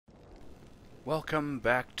Welcome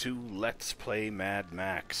back to Let's Play Mad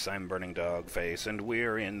Max. I'm BurningDogFace, and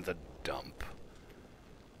we're in the dump.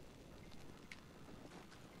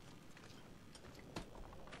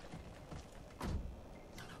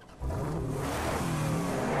 I'm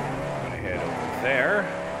gonna head over there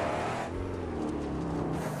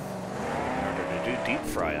in order to do Deep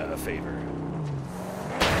Fry a favor.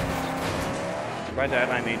 And by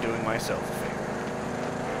that I mean doing myself a favor.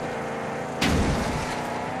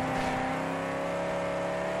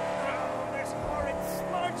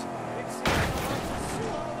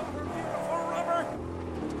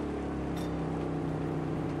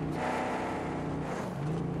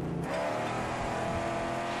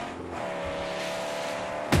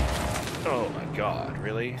 Oh my god,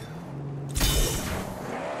 really? Just a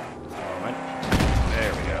moment.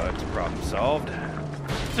 There we go, that's a problem solved.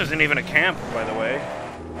 This isn't even a camp, by the way.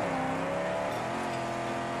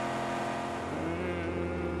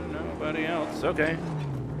 Nobody else. Okay.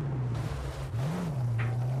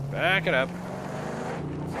 Back it up.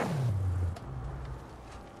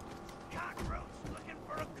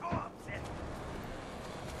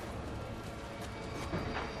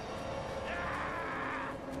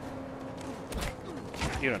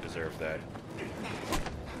 You don't deserve that.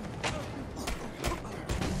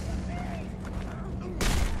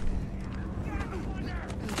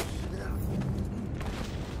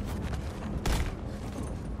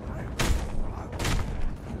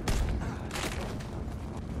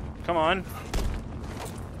 Come on.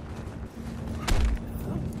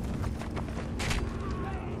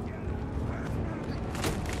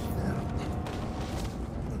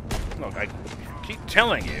 Look, I keep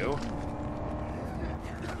telling you.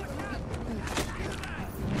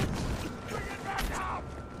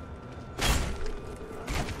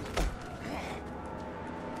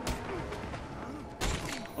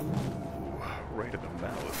 Right in the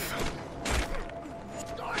mouth.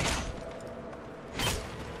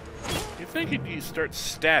 You'd think you'd start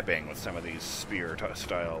stabbing with some of these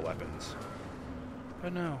spear-style weapons.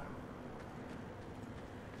 But no.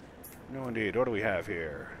 No indeed. What do we have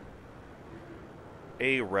here?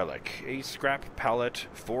 A relic. A scrap pallet,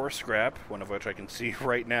 4 scrap, one of which I can see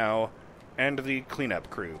right now, and the cleanup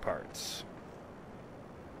crew parts.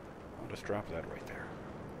 I'll just drop that right there.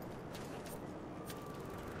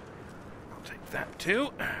 I'll take that too.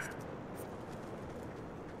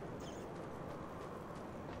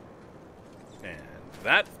 And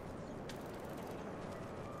that.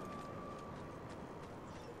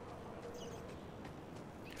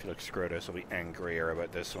 I feel like Scrotus will be angrier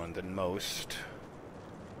about this one than most.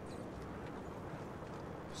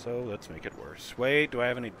 So let's make it worse. Wait, do I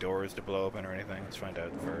have any doors to blow open or anything? Let's find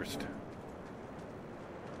out first.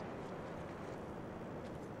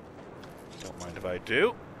 Don't mind if I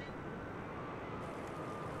do.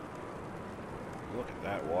 Look at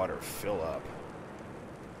that water fill up.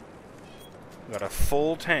 Got a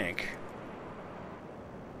full tank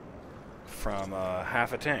from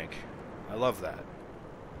half a tank. I love that.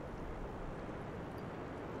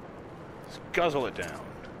 Let's guzzle it down.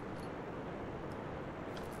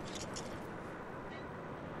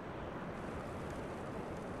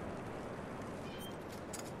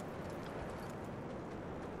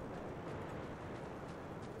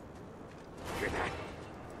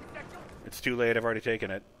 It's too late, I've already taken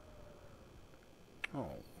it. Oh.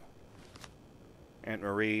 Aunt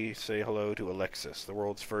Marie, say hello to Alexis, the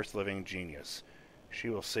world's first living genius. She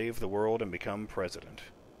will save the world and become president.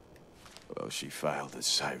 Well, she failed at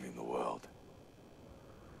saving the world.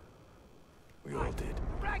 We all did.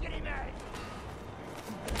 I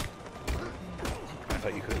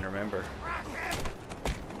thought you couldn't remember.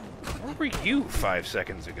 Where were you 5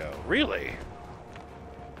 seconds ago? Really?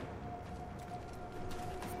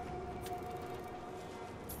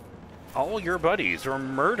 All your buddies were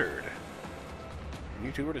murdered.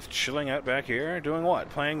 You two were just chilling out back here, doing what?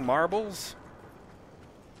 Playing marbles?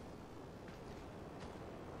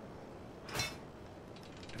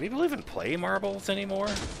 Do people even play marbles anymore?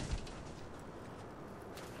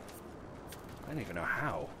 I don't even know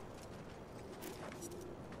how.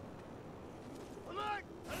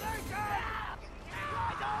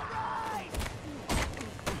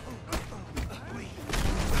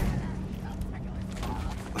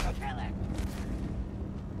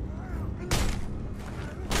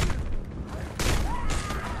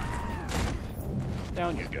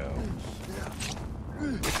 Down you go.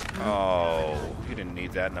 Oh, you didn't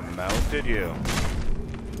need that in the mouth, did you?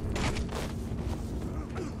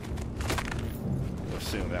 I'll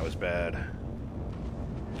assume that was bad.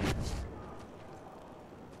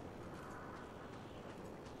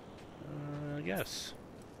 Yes.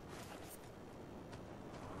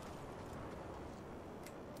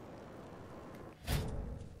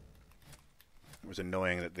 was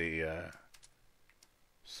annoying that the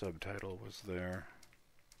subtitle was there.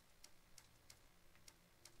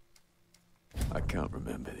 I can't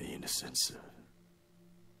remember the innocence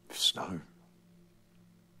of snow.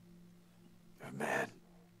 Of man.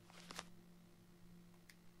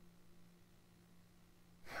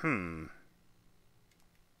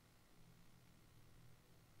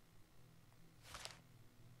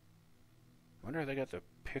 Wonder if they got the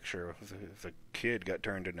picture of the kid got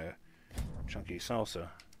turned into chunky salsa.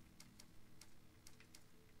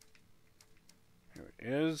 Here it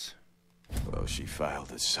is. Well, she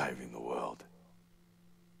failed at saving the world.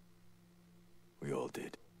 We all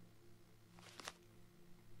did.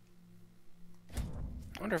 I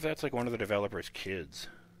wonder if that's like one of the developers' kids.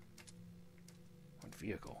 What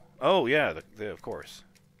vehicle? Oh yeah, of course.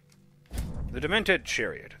 The Demented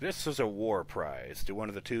Chariot. This is a war prize to one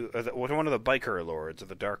of the biker lords of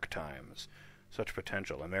the dark times. Such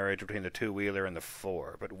potential, a marriage between the two-wheeler and the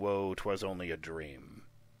four, but woe, 'twas only a dream.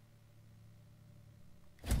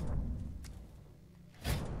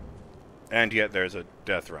 And yet there's a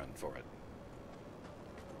death run for it.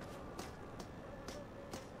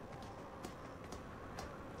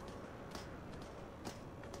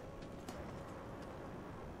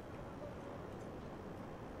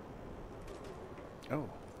 Oh.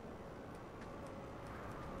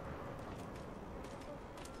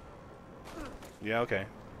 Yeah, okay.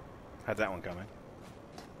 Had that one coming.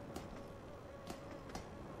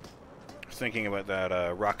 I was thinking about that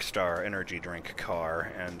Rockstar energy drink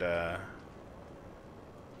car, and I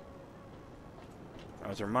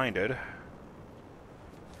was reminded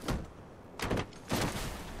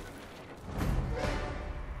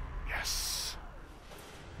yes,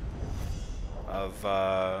 of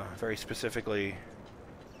very specifically,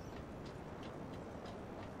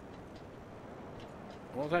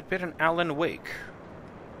 well, that bit in Alan Wake.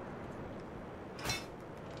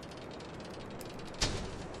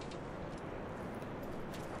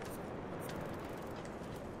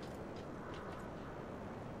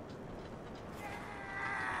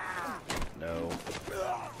 No.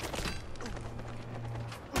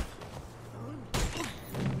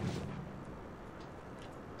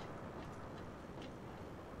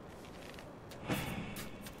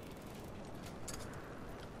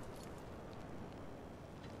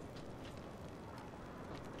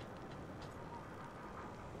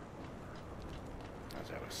 As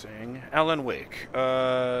I was saying, Alan Wake.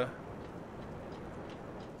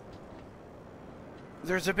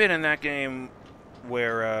 There's a bit in that game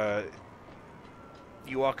where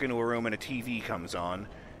you walk into a room and a TV comes on,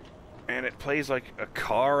 and it plays like a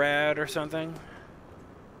car ad or something.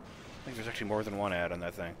 I think there's actually more than one ad on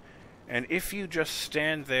that thing. And if you just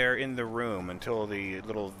stand there in the room until the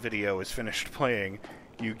little video is finished playing,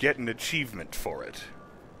 you get an achievement for it.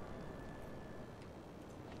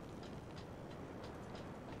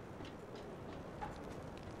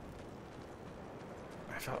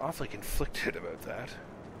 I felt awfully conflicted about that.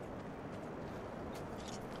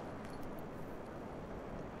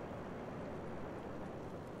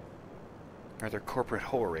 Rather corporate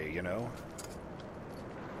whorery, you know?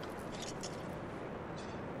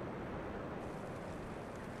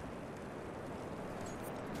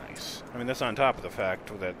 Nice. I mean, that's on top of the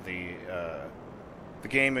fact that the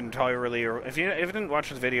game entirely, if you didn't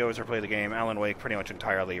watch the videos or play the game, Alan Wake pretty much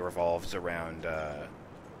entirely revolves around a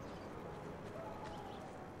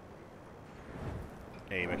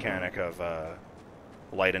mechanic of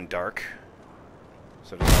light and dark.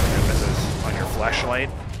 So there's a lot of emphasis on your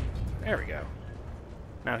flashlight. There we go.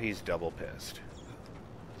 Now he's double pissed.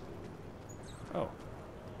 Oh.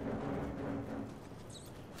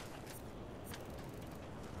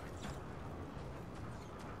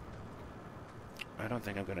 I don't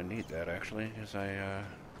think I'm going to need that, actually, because I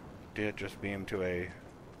did just beam to a...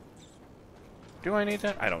 Do I need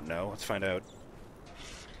that? I don't know. Let's find out.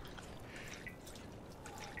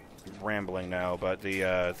 I'm rambling now, but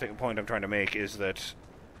the point I'm trying to make is that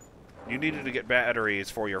you needed to get batteries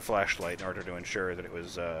for your flashlight in order to ensure that it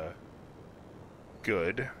was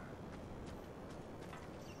good.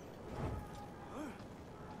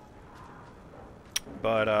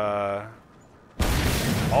 But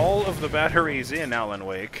all of the batteries in Alan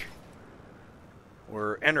Wake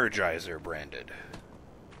were Energizer branded.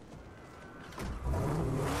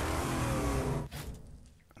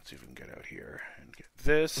 Let's see if we can get out here and get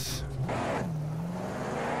this.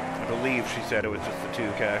 I believe she said it was just the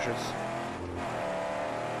 2 caches.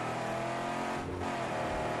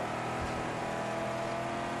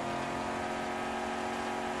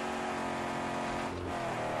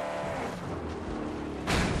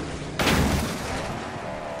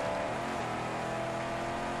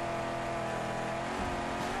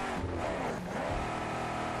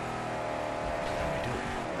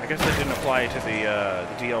 guess that didn't apply to the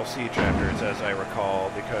DLC chapters, as I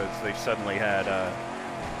recall, because they suddenly had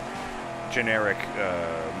generic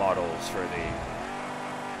models for the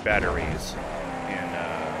batteries in,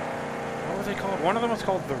 what were they called? One of them was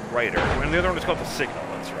called the Rider, and the other one was called the Signal,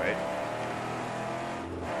 that's right.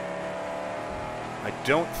 I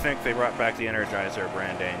don't think they brought back the Energizer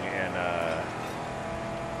branding in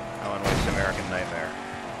Alan Wake's American Nightmare.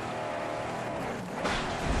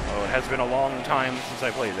 Oh, it has been a long time since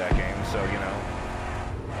I played that game, so, you know,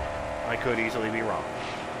 I could easily be wrong.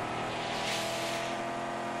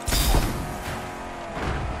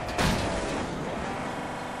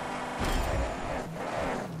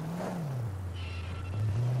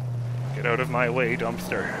 Get out of my way,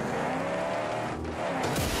 dumpster.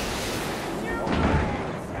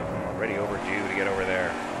 I'm already overdue to get over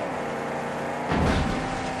there.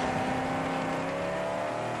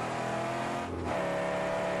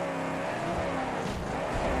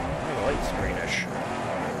 Greenish.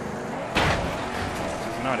 This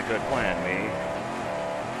is not a good plan, me.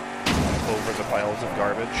 Over the piles of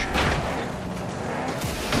garbage.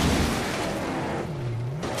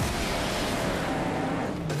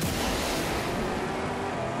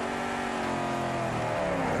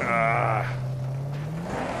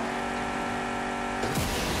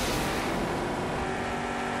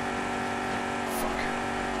 Fuck.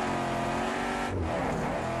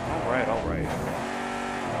 Alright, alright.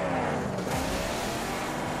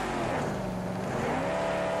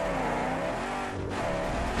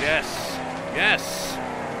 Yes! Yes!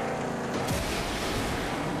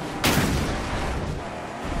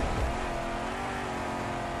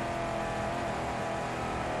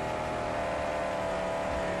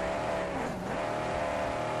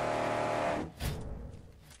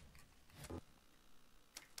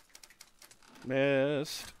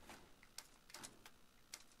 Missed.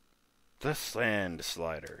 The sand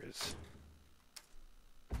sliders.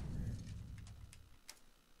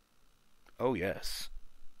 Oh, yes.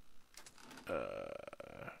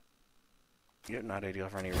 Yet not ideal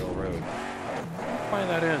for any real road. Why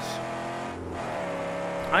that is?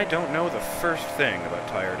 I don't know the first thing about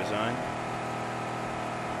tire design.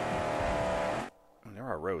 There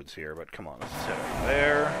are roads here, but come on, let's set up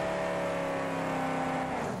there.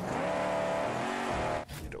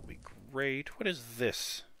 It'll be great. What is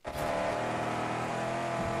this?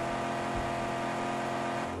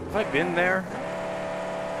 Have I been there?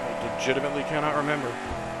 I legitimately cannot remember.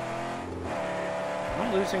 Am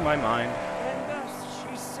I losing my mind? And thus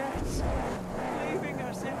she sets, leaving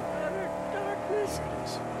us in utter darkness.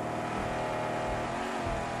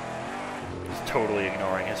 He's totally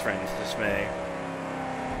ignoring his friend's dismay.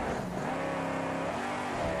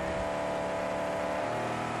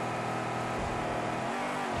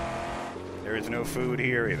 There is no food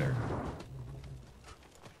here either.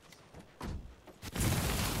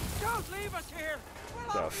 Don't leave us here!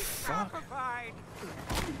 We'll The all be fuck? scarified.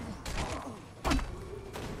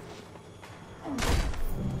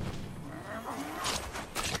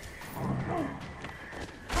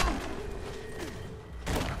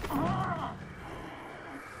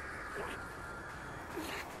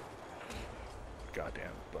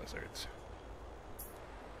 Goddamn buzzards.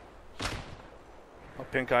 Well,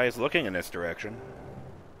 Pink Eye is looking in this direction.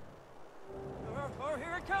 Oh,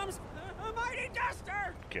 here it comes! A mighty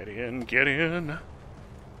duster! Get in, get in.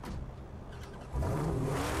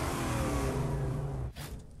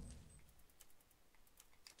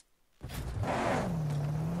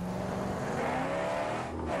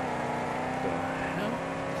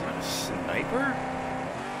 Sniper?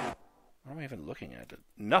 What am I even looking at?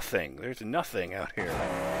 Nothing. There's nothing out here.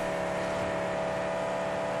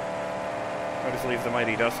 I'll just leave the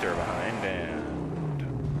mighty duster behind and...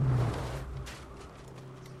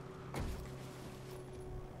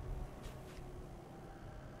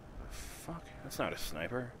 The fuck? That's not a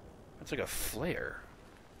sniper. That's like a flare.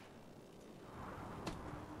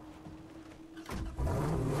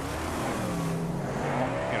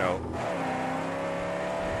 You know...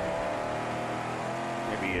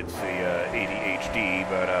 Maybe it's the ADHD,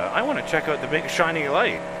 but I want to check out the big shiny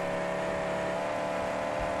light.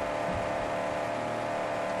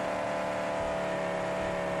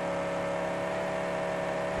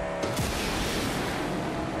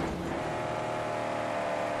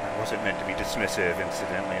 That wasn't meant to be dismissive,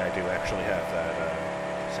 incidentally. I do actually have that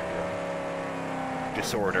syndrome.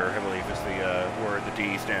 Disorder, I believe, is the word the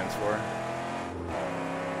D stands for.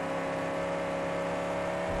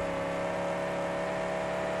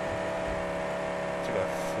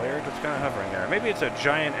 Flare just kind of hovering there. Maybe it's a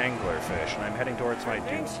giant anglerfish, and I'm heading towards my I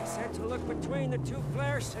think doom. she said to look between the two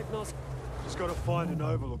flare signals. Just gotta find an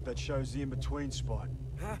overlook that shows the in-between spot.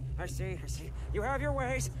 I see. You have your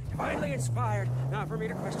ways. Divinely inspired. Not for me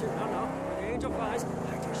to question. No. Where the angel flies,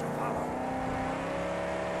 I too shall follow.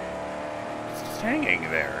 It's just hanging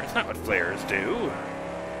there. It's not what flares do.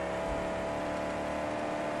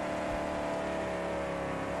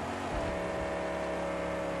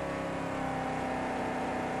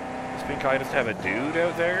 Does Pink Eye just have a dude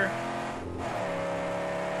out there?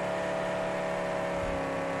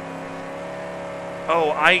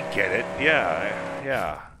 Oh, I get it.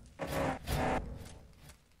 Yeah.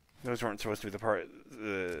 Those weren't supposed to be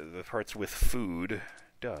the parts with food.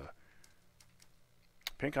 Duh.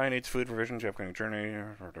 Pink Eye needs food provisions. Upcoming journey.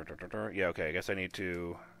 Yeah, okay. I guess I need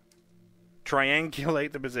to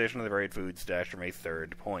triangulate the position of the buried food stash from a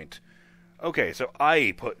third point. Okay, so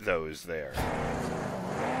I put those there.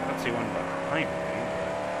 I don't see one behind me.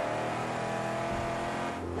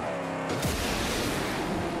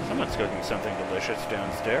 Someone's cooking something delicious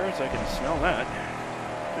downstairs. I can smell that.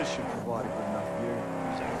 This should provide a good enough view.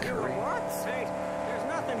 Is that curry? What? Say, there's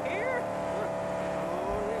nothing here?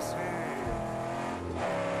 Only sand.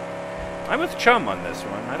 I'm with Chum on this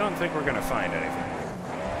one. I don't think we're going to find anything.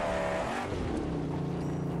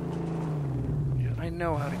 Yeah, I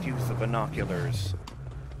know how to use the binoculars.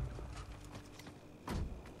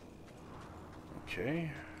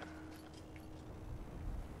 Okay.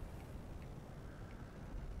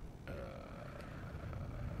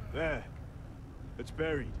 There. It's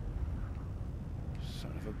buried.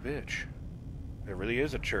 Son of a bitch. There really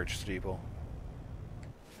is a church steeple.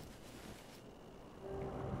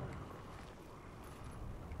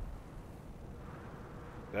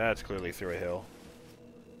 That's clearly through a hill.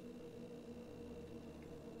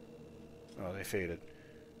 Oh, they faded.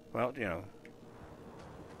 Well, you know.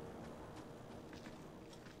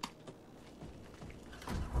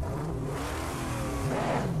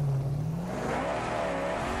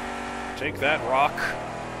 Take that, rock.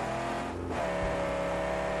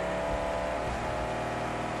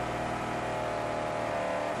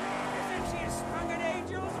 Isn't she as strong an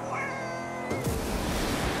angel's word?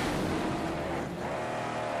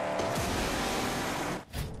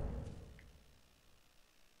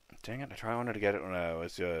 Dang it, I wanted to get it when I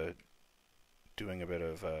was doing a bit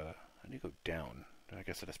of, I need to go down. I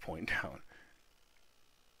guess I just point down.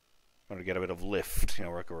 I wanted to get a bit of lift, you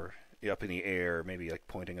know, where we're up in the air, maybe like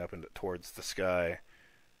pointing up and towards the sky.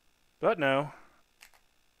 But no.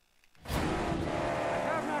 I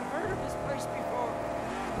have not heard of this place before.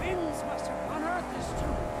 Winds must have unearthed this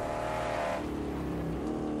tomb.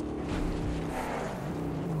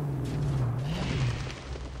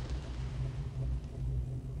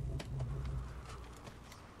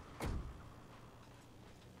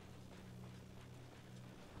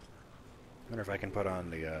 I wonder if I can put on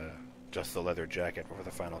the, just the leather jacket before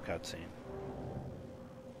the final cutscene.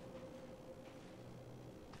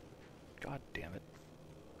 God damn it.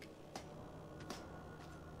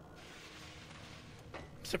 I'm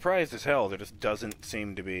surprised as hell there just doesn't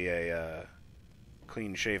seem to be a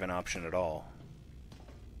clean-shaven option at all.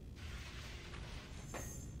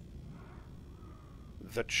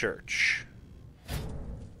 The church.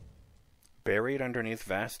 Buried underneath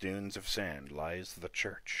vast dunes of sand lies the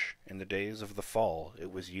church. In the days of the fall,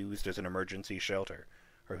 it was used as an emergency shelter,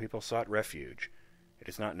 where people sought refuge. It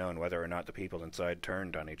is not known whether or not the people inside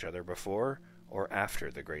turned on each other before or after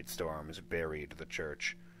the great storms buried the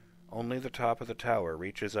church. Only the top of the tower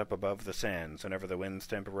reaches up above the sands whenever the winds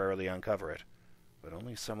temporarily uncover it, but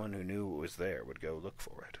only someone who knew it was there would go look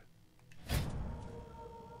for it.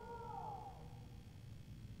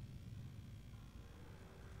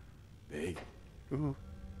 Big. Ooh.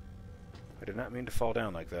 I did not mean to fall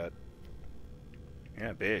down like that.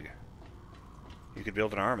 Yeah, big. You could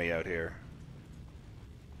build an army out here.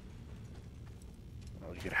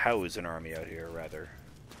 Well, you could house an army out here, rather.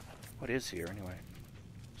 What is here, anyway?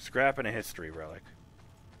 Scrap and a history relic.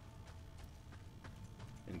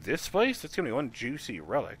 In this place? That's gonna be one juicy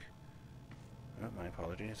relic. Oh, my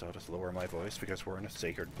apologies. I'll just lower my voice because we're in a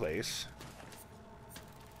sacred place.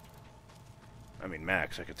 I mean,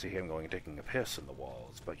 Max, I could see him going and taking a piss in the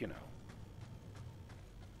walls, but you know.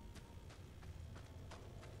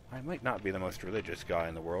 I might not be the most religious guy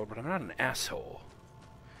in the world, but I'm not an asshole.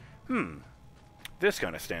 This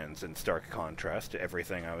kind of stands in stark contrast to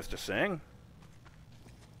everything I was just saying.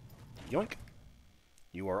 Yoink.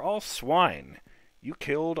 You are all swine. You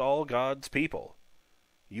killed all God's people.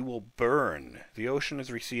 You will burn. The ocean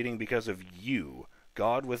is receding because of you.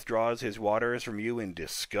 God withdraws his waters from you in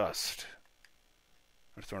disgust.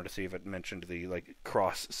 I just wanted to see if it mentioned the, like,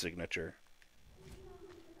 cross signature.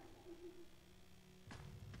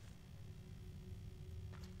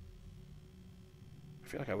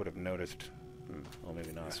 feel like I would have noticed. Well,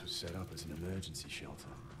 maybe not. This was set up as an emergency shelter.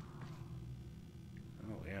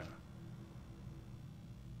 Oh, yeah.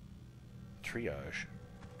 Triage.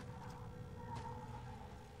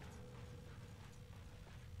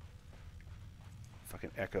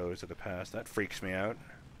 Fucking echoes of the past. That freaks me out.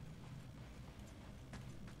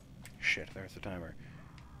 Shit, there's the timer.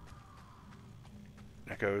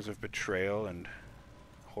 Echoes of betrayal and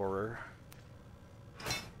horror.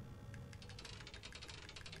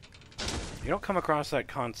 You don't come across that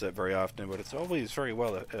concept very often, but it's always very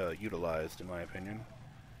well utilized, in my opinion.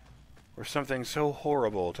 Where something so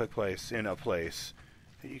horrible took place in a place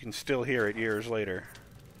that you can still hear it years later.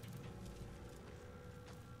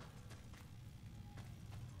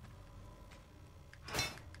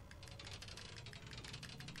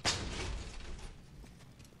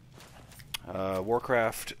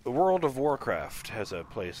 World of Warcraft has a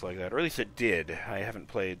place like that, or at least it did. I haven't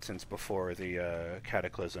played since before the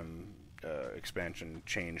Cataclysm expansion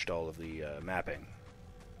changed all of the mapping.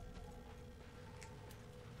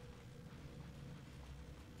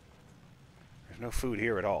 There's no food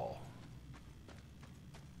here at all.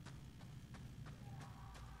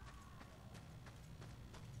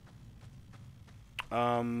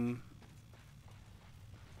 That's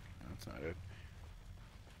not it.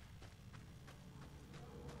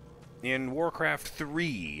 In Warcraft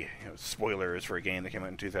 3, spoilers for a game that came out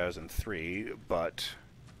in 2003, but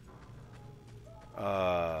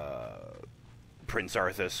Prince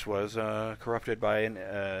Arthas was corrupted by an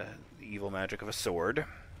evil magic of a sword,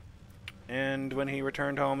 and when he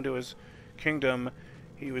returned home to his kingdom,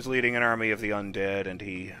 he was leading an army of the undead, and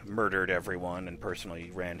he murdered everyone and personally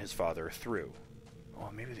ran his father through. Oh,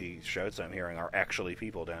 maybe the shouts I'm hearing are actually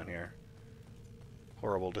people down here.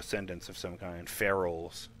 Horrible descendants of some kind.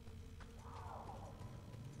 Ferals.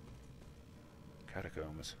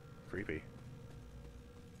 Catacombs. Creepy.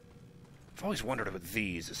 I've always wondered about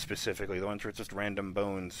these specifically, the ones where it's just random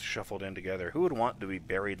bones shuffled in together. Who would want to be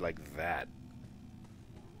buried like that?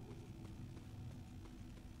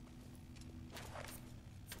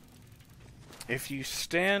 If you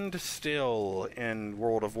stand still in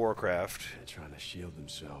World of Warcraft... They're trying to shield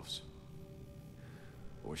themselves.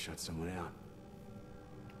 Or shut someone out.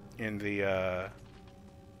 In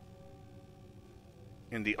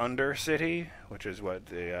the Undercity, which is what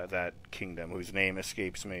the that kingdom whose name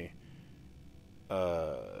escapes me,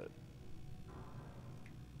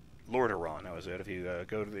 Lordaeron, that was it. If you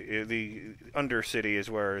go to the Undercity is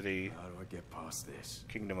where the How do I get past this?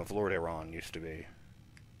 kingdom of Lordaeron used to be.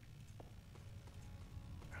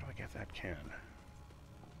 How do I get that can?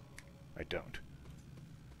 I don't.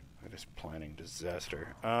 I'm just planning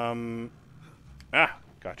disaster. Got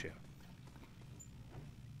you.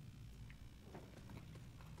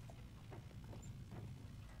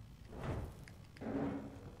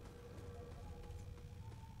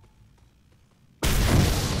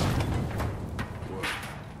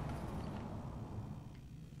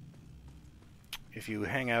 If you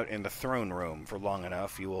hang out in the throne room for long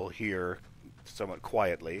enough, you will hear, somewhat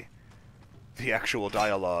quietly, the actual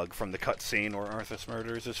dialogue from the cutscene where Arthas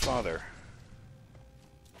murders his father.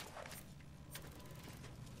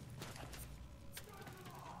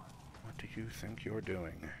 What do you think you're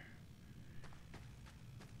doing?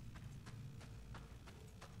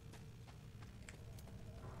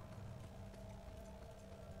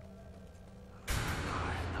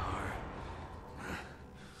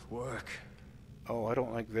 Work. Oh, I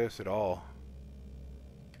don't like this at all.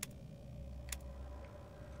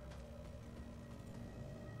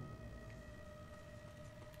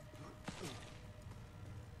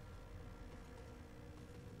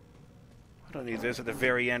 I don't need this at the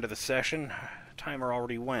very end of the session. Timer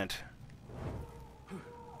already went.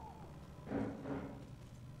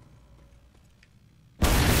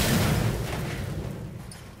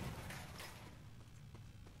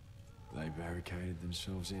 They barricaded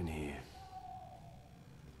themselves in here.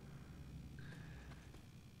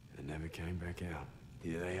 And never came back out.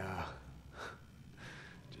 Here they are.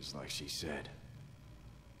 Just like she said.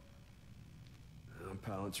 Our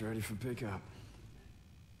pallet's ready for pickup.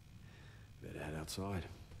 Better head outside.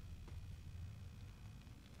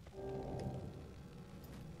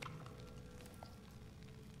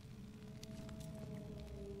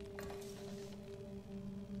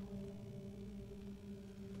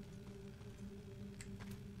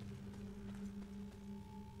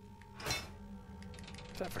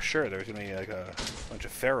 I thought for sure there was going to be like a bunch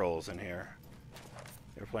of ferals in here.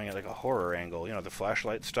 They were playing at like a horror angle. You know, the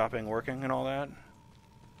flashlight stopping working and all that.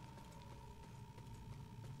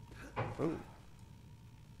 Ooh.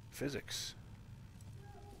 Physics.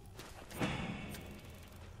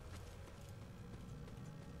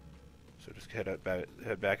 Just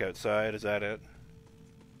head back outside. Is that it?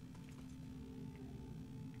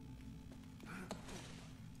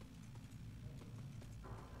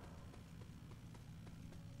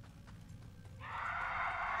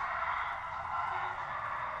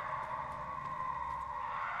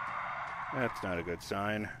 That's not a good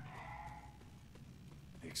sign.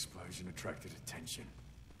 The explosion attracted attention.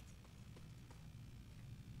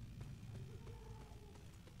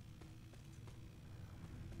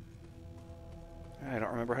 I don't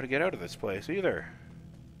remember how to get out of this place either.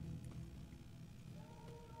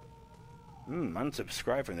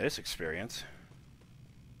 Unsubscribe from this experience.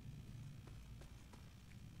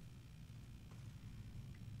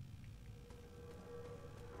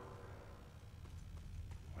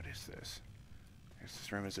 What is this? I guess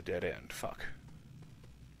this room is a dead end. Fuck.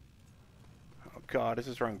 Oh god, is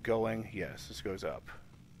this where I'm going? Yes, this goes up.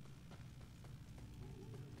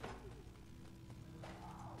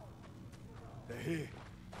 They're here.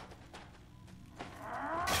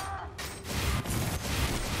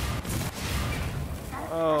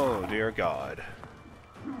 Oh, dear God.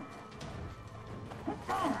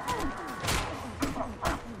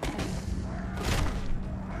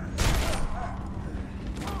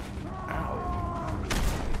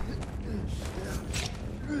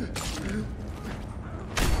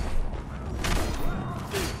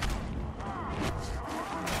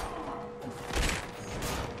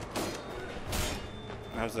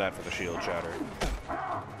 How's that for the shield shatter?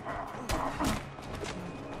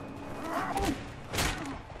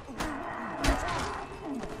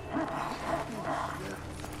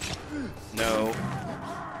 No.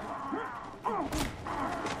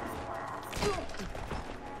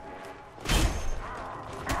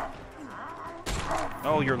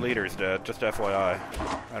 Oh, your leader's dead, just FYI.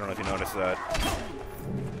 I don't know if you noticed that.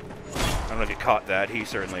 I don't know if you caught that, he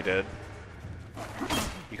certainly did.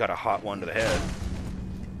 You got a hot one to the head.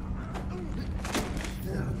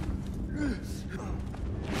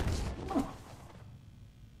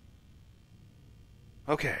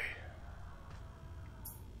 Okay.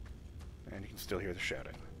 And you can still hear the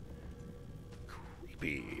shouting.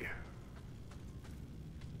 Creepy.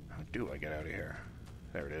 How do I get out of here?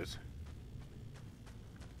 There it is.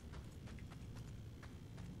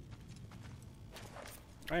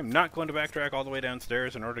 I am not going to backtrack all the way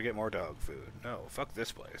downstairs in order to get more dog food. No, fuck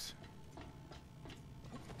this place.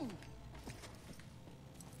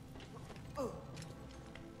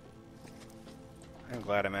 I'm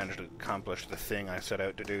glad I managed to accomplish the thing I set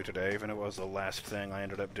out to do today, even if it was the last thing I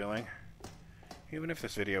ended up doing. Even if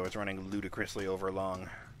this video is running ludicrously over long.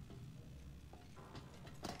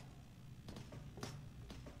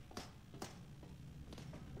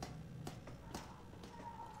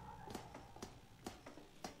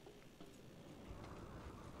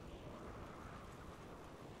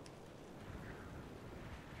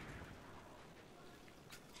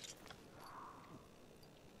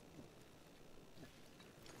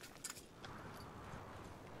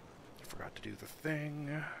 Forgot to do the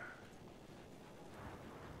thing.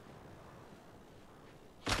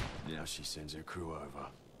 Now she sends her crew over.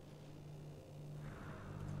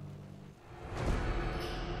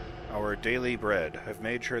 Our daily bread. I've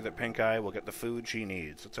made sure that Pink Eye will get the food she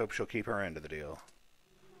needs. Let's hope she'll keep her end of the deal.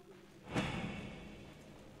 I'm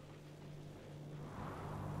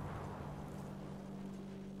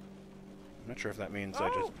not sure if that means I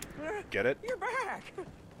just get it. You're back!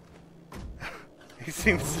 He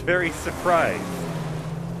seems very surprised.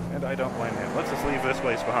 And I don't blame him. Let's just leave this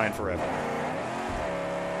place behind forever.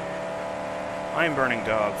 I'm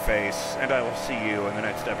BurningDogFace, and I will see you in the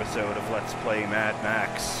next episode of Let's Play Mad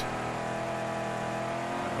Max.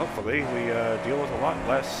 Hopefully, we deal with a lot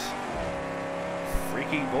less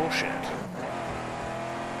freaky bullshit.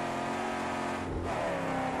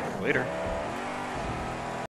 Later.